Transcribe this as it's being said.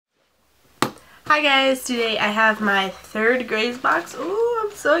Hi guys, today I have my third Graze box. Ooh,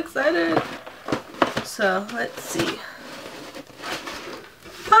 I'm so excited. So, let's see.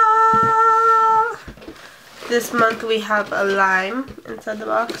 Ah! This month we have a lime inside the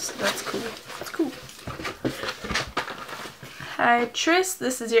box. That's cool. That's cool. Hi Tris,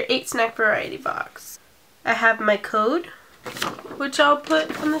 this is your 8 snack variety box. I have my code, which I'll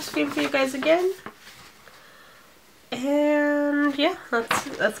put on the screen for you guys again. And yeah,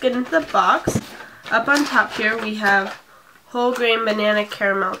 let's get into the box. Up on top here we have whole grain banana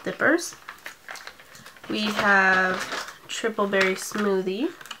caramel dippers. We have triple berry smoothie.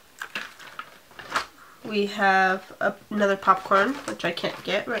 We have another popcorn, which I can't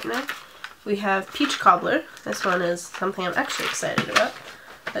get right now. We have peach cobbler. This one is something I'm actually excited about.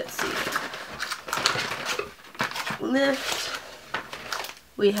 Let's see. Lift.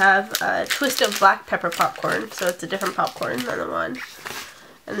 We have a twist of black pepper popcorn, so it's a different popcorn than the one.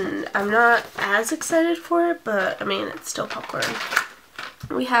 And I'm not as excited for it, but I mean, it's still popcorn.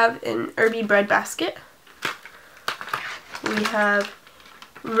 We have an herby bread basket. We have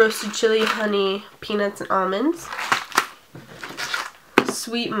roasted chili, honey, peanuts, and almonds.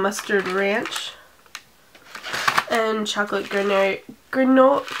 Sweet mustard ranch. And chocolate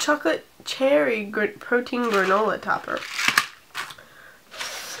chocolate cherry protein granola topper.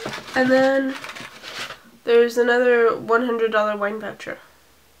 And then there's another $100 wine voucher.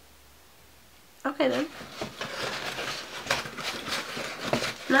 Okay then.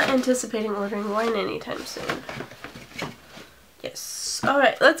 Not anticipating ordering wine anytime soon. Yes.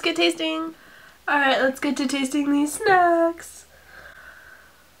 Alright, let's get tasting. Alright, let's get to tasting these snacks.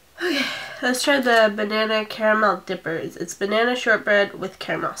 Okay, let's try the banana caramel dippers. It's banana shortbread with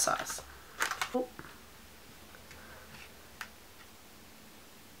caramel sauce. Oh.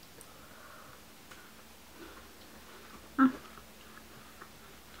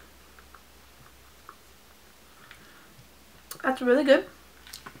 That's really good.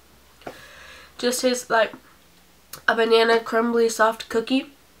 Just tastes like a banana crumbly soft cookie,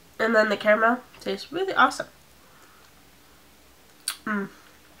 and then the caramel tastes really awesome.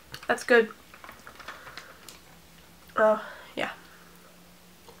 That's good. Oh, yeah.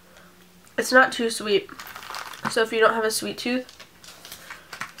 It's not too sweet, so if you don't have a sweet tooth,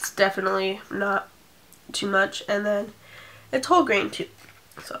 it's definitely not too much. And then it's whole grain too,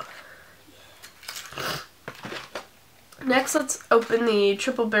 so. Next, let's open the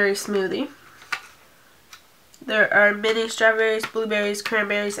triple berry smoothie. There are mini strawberries, blueberries,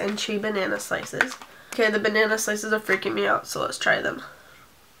 cranberries, and cherry banana slices. Okay, the banana slices are freaking me out, so let's try them.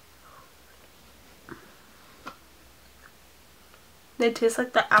 They taste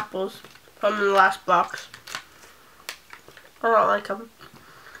like the apples from the last box. I don't like them.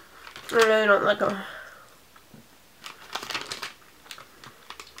 I really don't like them.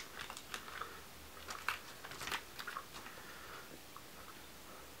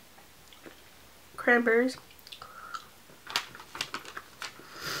 Cranberries.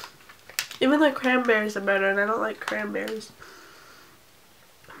 Even the cranberries are better, and I don't like cranberries.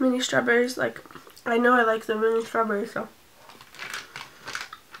 Mini strawberries, like, I know I like the mini strawberries, so.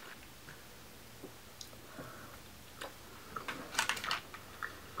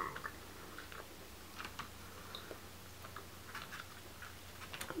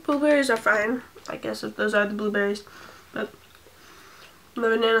 Blueberries are fine, I guess, if those are the blueberries, but the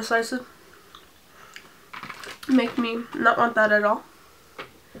banana slices make me not want that at all.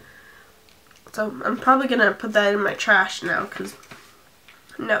 So I'm probably gonna put that in my trash now, because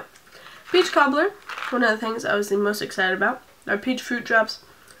no. Peach cobbler, one of the things I was the most excited about, are peach fruit drops,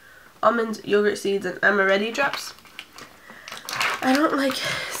 almonds, yogurt seeds, and amaretti drops. I don't like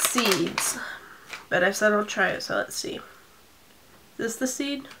seeds, but I said I'll try it, so let's see. Is this the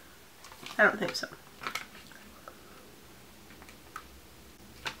seed? I don't think so.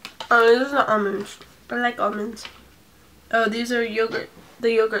 Oh, this is not almonds. I like almonds. Oh, these are yogurt.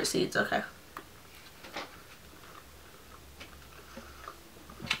 The yogurt seeds, okay.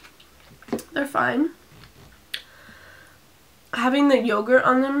 They're fine. Having the yogurt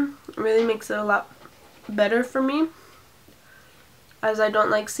on them really makes it a lot better for me, as I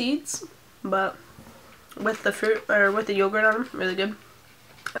don't like seeds, but with the fruit, or with the yogurt on them, really good.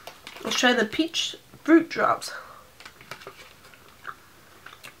 Let's try the peach fruit drops.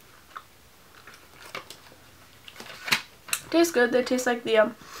 Tastes good. They taste like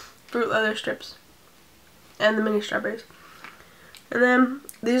the fruit leather strips and the mini strawberries. And then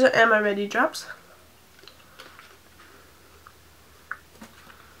these are amaretti drops.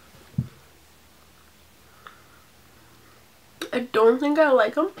 I don't think I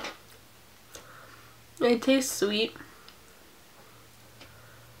like them. They taste sweet,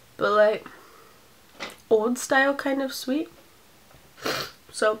 but like old style kind of sweet.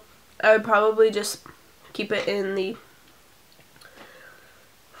 So I would probably just keep it in the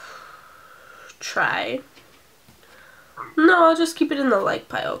try. No, I'll just keep it in the like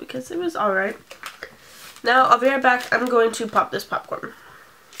pile because it was alright. Now I'll be right back. I'm going to pop this popcorn.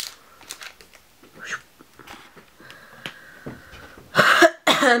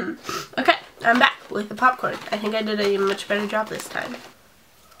 Okay, I'm back with the popcorn. I think I did a much better job this time.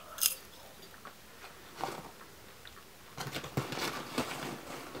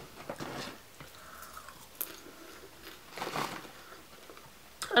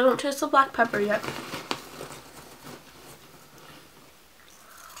 I don't taste the black pepper yet.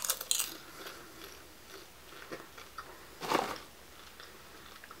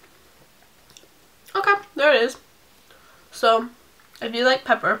 Okay, there it is. So, if you like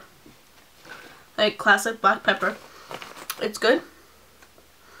pepper, like classic black pepper, it's good.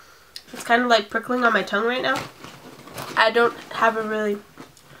 It's kind of like prickling on my tongue right now. I don't have a really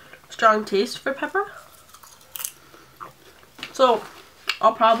strong taste for pepper. So,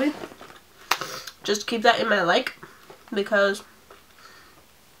 I'll probably just keep that in my like, because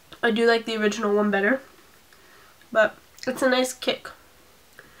I do like the original one better. But it's a nice kick.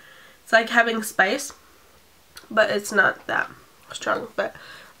 It's like having spice, but it's not that strong. But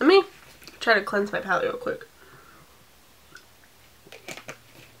let me try to cleanse my palate real quick.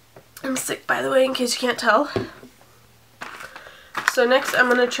 I'm sick, by the way, in case you can't tell. So next I'm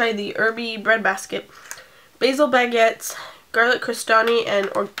going to try the Irby bread basket, basil baguettes, garlic crostoni, and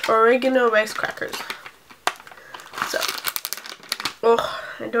oregano rice crackers. So, oh,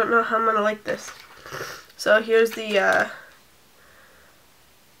 I don't know how I'm going to like this. So here's the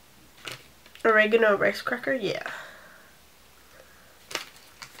oregano rice cracker, yeah.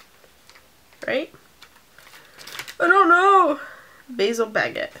 Right? I don't know. Basil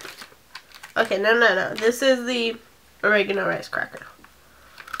baguette. Okay, no. This is the oregano rice cracker.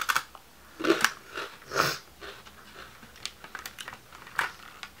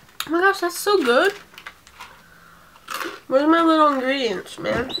 Oh my gosh, that's so good. Where's my little ingredients,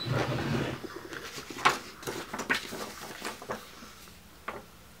 man?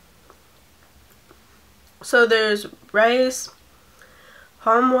 So there's rice,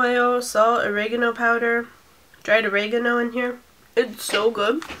 palm oil, salt, oregano powder, dried oregano in here. It's so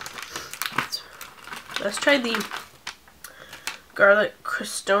good. Let's try the garlic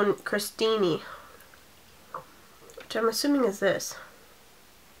crostini, which I'm assuming is this.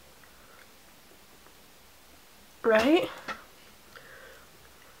 Right?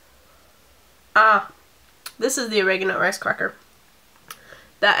 Ah, this is the oregano rice cracker.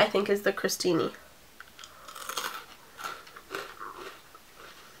 That I think is the crostini.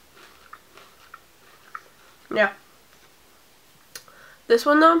 Yeah. This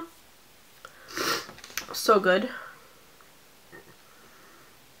one though, so good.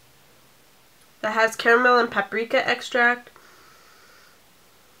 That has caramel and paprika extract.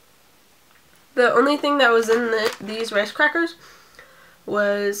 The only thing that was in these rice crackers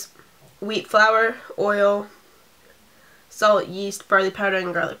was wheat flour, oil, salt, yeast, barley powder,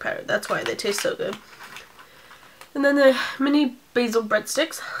 and garlic powder. That's why they taste so good. And then the mini basil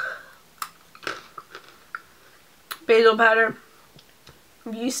breadsticks. Basil powder,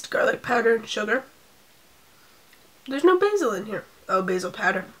 yeast, garlic powder, and sugar. There's no basil in here. Oh, basil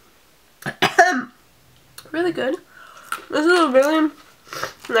powder. Really good. This is a really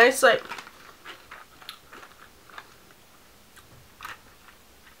nice, like,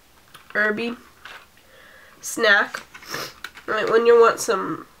 herby snack. Like when you want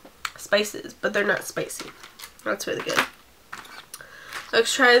some spices, but they're not spicy. That's really good.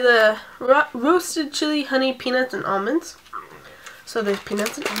 Let's try the roasted chili, honey, peanuts, and almonds. So there's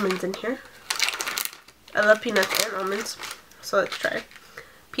peanuts and almonds in here. I love peanuts and almonds. So let's try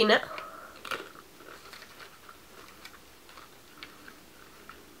peanut.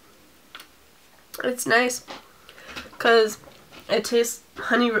 It's nice because it tastes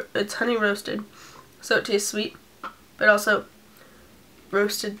it's honey roasted, so it tastes sweet, but also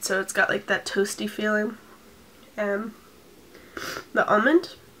roasted, so it's got like that toasty feeling. And the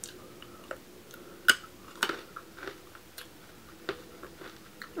almond,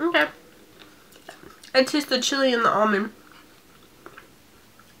 okay, I taste the chili and the almond.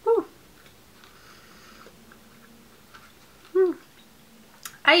 Ooh.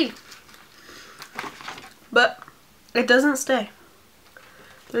 But it doesn't stay.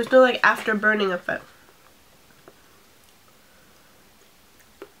 There's no like after burning effect.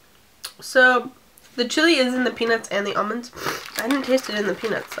 So the chili is in the peanuts and the almonds. I didn't taste it in the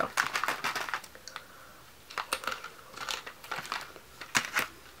peanuts though.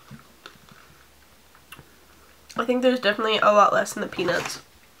 I think there's definitely a lot less in the peanuts.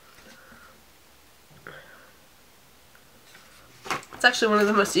 It's actually one of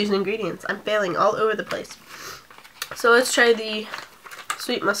the most used ingredients. I'm failing all over the place. So let's try the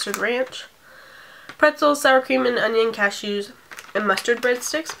sweet mustard ranch. Pretzels, sour cream and onion, cashews, and mustard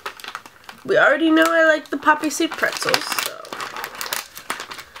breadsticks. We already know I like the poppy seed pretzels, so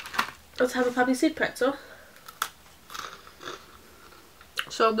let's have a poppy seed pretzel.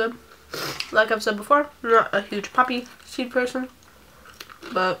 So good. Like I've said before, I'm not a huge poppy seed person,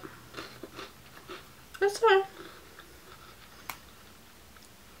 but it's fine.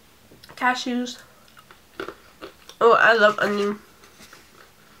 Cashews. Oh, I love onion.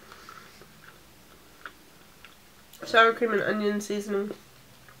 Sour cream and onion seasoning.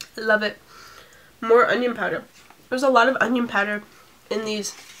 I love it. More onion powder. There's a lot of onion powder in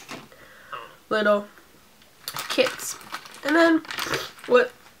these little kits. And then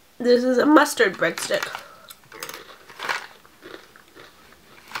this is a mustard breadstick.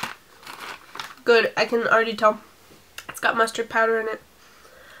 Good. I can already tell it's got mustard powder in it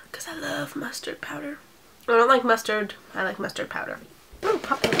because I love mustard powder. I don't like mustard. I like mustard powder. Oh,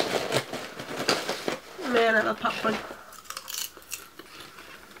 popcorn. Man, I love popcorn.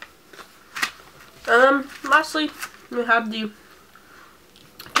 Lastly, we have the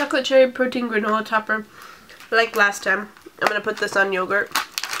chocolate cherry protein granola topper. Like last time, I'm going to put this on yogurt.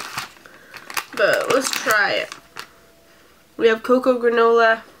 But let's try it. We have cocoa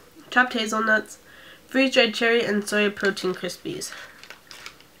granola, chopped hazelnuts, freeze-dried cherry, and soya protein Krispies.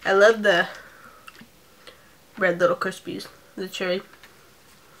 I love the red little Krispies, the cherry.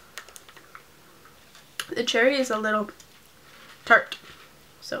 The cherry is a little tart,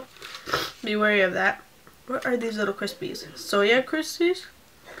 so be wary of that. What are these little Krispies? Soya Krispies?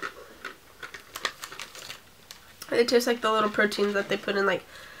 They taste like the little proteins that they put in like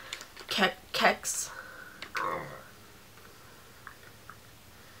Keks.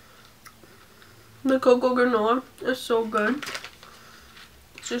 The cocoa granola is so good.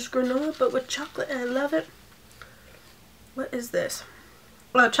 It's just granola but with chocolate and I love it. What is this?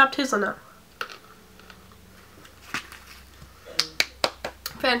 Oh, chopped hazelnut.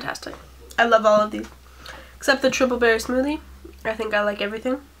 Fantastic. I love all of these. Except the triple berry smoothie. I think I like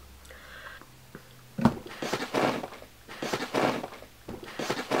everything.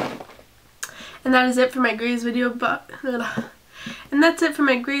 And that is it for my Graze video and that's it for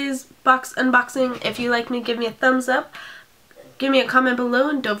my Graze box unboxing. If you like me, give me a thumbs up. Give me a comment below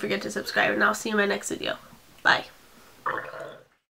and don't forget to subscribe and I'll see you in my next video. Bye.